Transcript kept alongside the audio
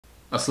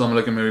अस्सलाम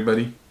वालेकुम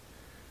everybody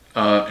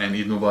and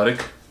Eid मुबारक।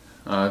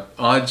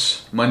 आज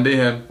मंडे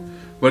है,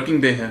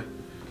 वर्किंग डे है,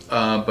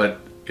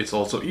 बट इट्स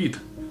ऑल्सो ईद।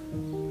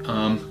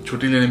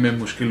 छुट्टी लेने में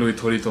मुश्किल हुई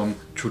थोड़ी, तो हम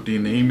छुट्टी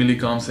नहीं मिली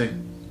काम से,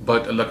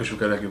 बट अल्लाह का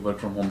शुक्र है कि वर्क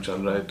फ्रॉम होम चल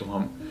रहा है, तो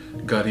हम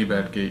घर ही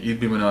बैठ के ईद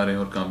भी मना रहे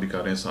हैं और काम भी कर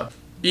रहे हैं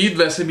साथ। ईद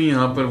वैसे भी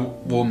यहाँ पर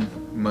वो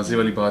मज़े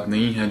वाली बात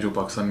नहीं है जो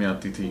पाकिस्तान में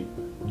आती थी,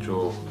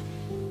 जो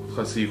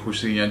हंसी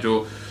खुशी या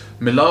जो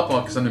मिलाप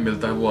पाकिस्तान में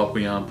मिलता है वो आपको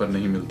यहाँ पर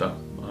नहीं मिलता।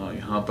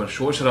 यहाँ पर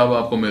शोर शराबा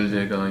आपको मिल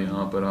जाएगा,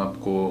 यहाँ पर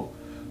आपको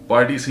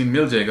पार्टी सीन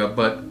मिल जाएगा,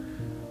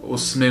 बट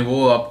उसमें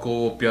वो आपको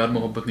प्यार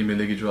मोहब्बत नहीं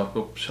मिलेगी जो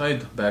आपको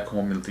शायद बैक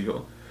होम मिलती हो।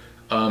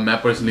 मैं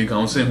पर्सनली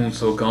गांव से हूँ,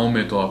 सो गांव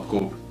में तो आपको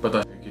पता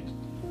है कि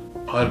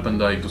हर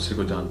बंदा एक दूसरे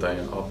को जानता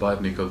है। आप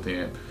बाहर निकलते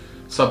हैं,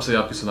 सबसे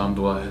आपकी सलाम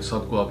दुआ है,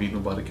 सबको आप ईद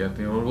मुबारक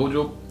कहते हैं, और वो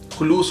जो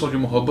खुलूस और जो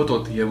मोहब्बत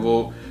होती है वो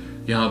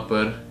यहाँ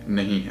पर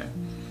नहीं है।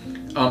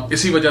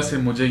 इसी वजह से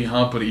मुझे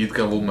यहाँ पर ईद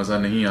का वो मज़ा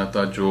नहीं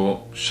आता जो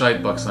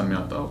शायद पाकिस्तान में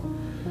आता हो।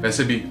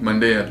 वैसे भी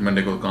मंडे है,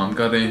 मंडे को काम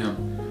कर रहे हैं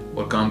हम,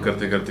 और काम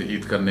करते करते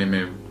ईद करने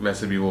में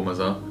वैसे भी वो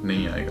मज़ा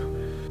नहीं आएगा।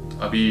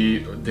 अभी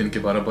दिन के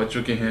 12 बज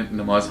चुके हैं,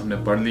 नमाज हमने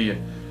पढ़ ली है।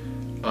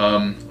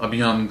 अभी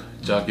हम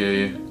जाके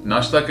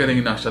नाश्ता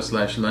करेंगे, नाश्ता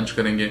 / लंच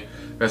करेंगे।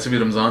 वैसे भी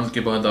रमज़ान के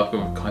बाद आपको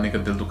खाने का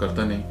दिल तो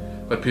करता नहीं,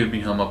 पर फिर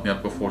भी हम अपने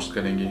आप को फोर्स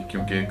करेंगे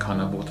क्योंकि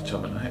खाना बहुत अच्छा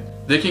बना है।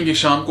 देखेंगे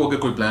शाम को अगर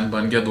कोई प्लान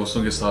बन गया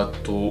दोस्तों के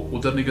साथ तो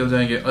उधर निकल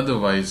जाएंगे,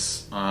 अदरवाइज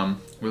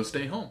विल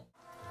स्टे होम।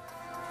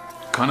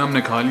 खाना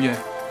हमने खा लिया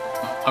है,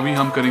 अभी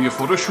हम करेंगे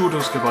फोटोशूट,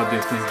 उसके बाद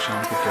देखते हैं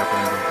शाम को क्या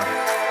प्लान बनता है।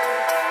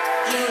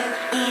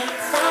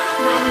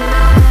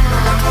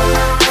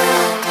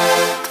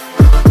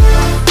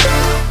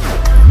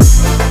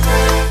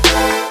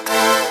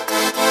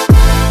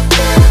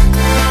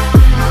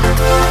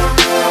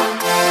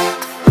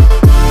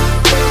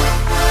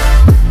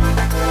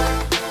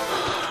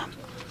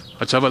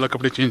 अच्छा वाला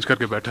कपड़े चेंज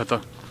करके बैठा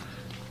था,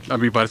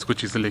 अभी बारिश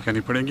कुछ चीज़ें लेकर आनी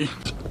पड़ेंगी।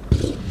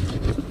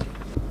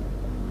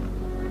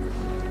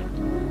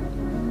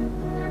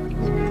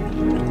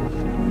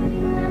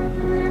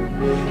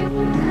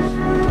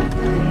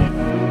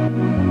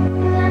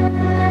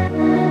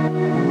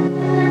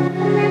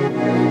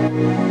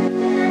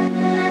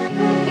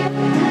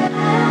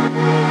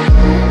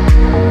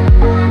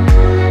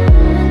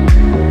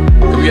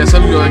 कभी ऐसा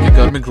भी हुआ है कि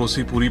घर में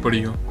ग्रोसरी पूरी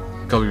पड़ी हो?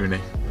 कभी भी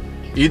नहीं।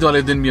 ईद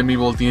वाले दिन भी अम्मी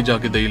बोलती हैं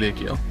जाके दही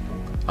लेके आओ।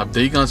 अब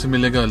दही कहाँ से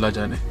मिलेगा अल्लाह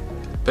जाने।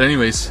 But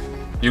anyways,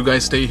 you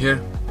guys stay here.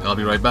 I'll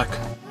be right back.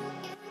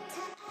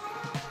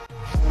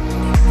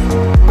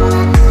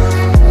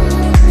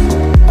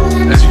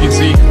 As you can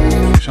see,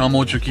 शाम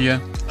हो चुकी है.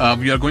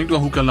 We are going to a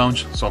hookah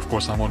lounge, so of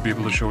course I won't be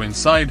able to show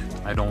inside.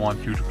 I don't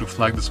want you to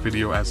flag this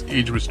video as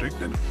age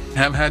restricted.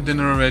 Have had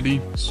dinner already,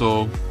 so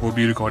वो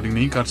भी recording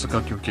नहीं कर सका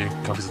क्योंकि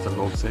काफी ज़्यादा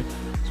लोग थे.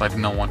 So I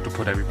did not want to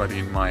put everybody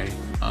in my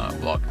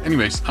vlog.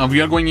 Anyways, we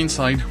are going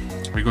inside.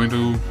 We're going to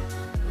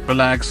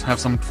relax,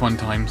 have some fun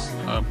times,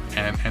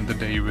 and end the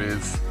day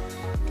with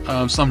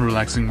some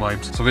relaxing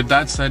vibes. So with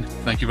that said,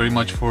 thank you very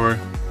much for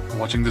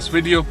watching this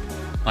video.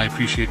 I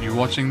appreciate you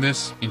watching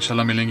this.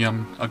 इंशाल्लाह मिलेंगे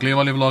हम अगले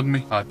वाले vlog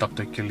में। तब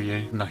तक के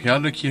लिए अपना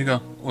ख्याल रखिएगा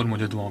और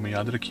मुझे दुआओं में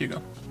याद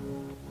रखिएगा।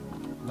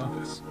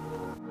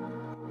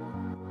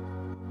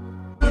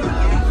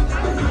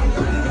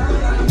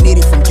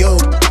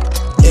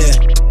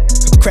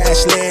 Crash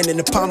land in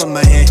the palm of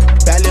my hand.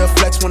 Bad little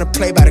flex wanna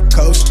play by the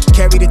coast.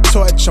 Carry the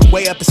torch, I'm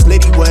way up, it's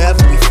litty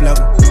wherever we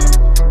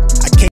float.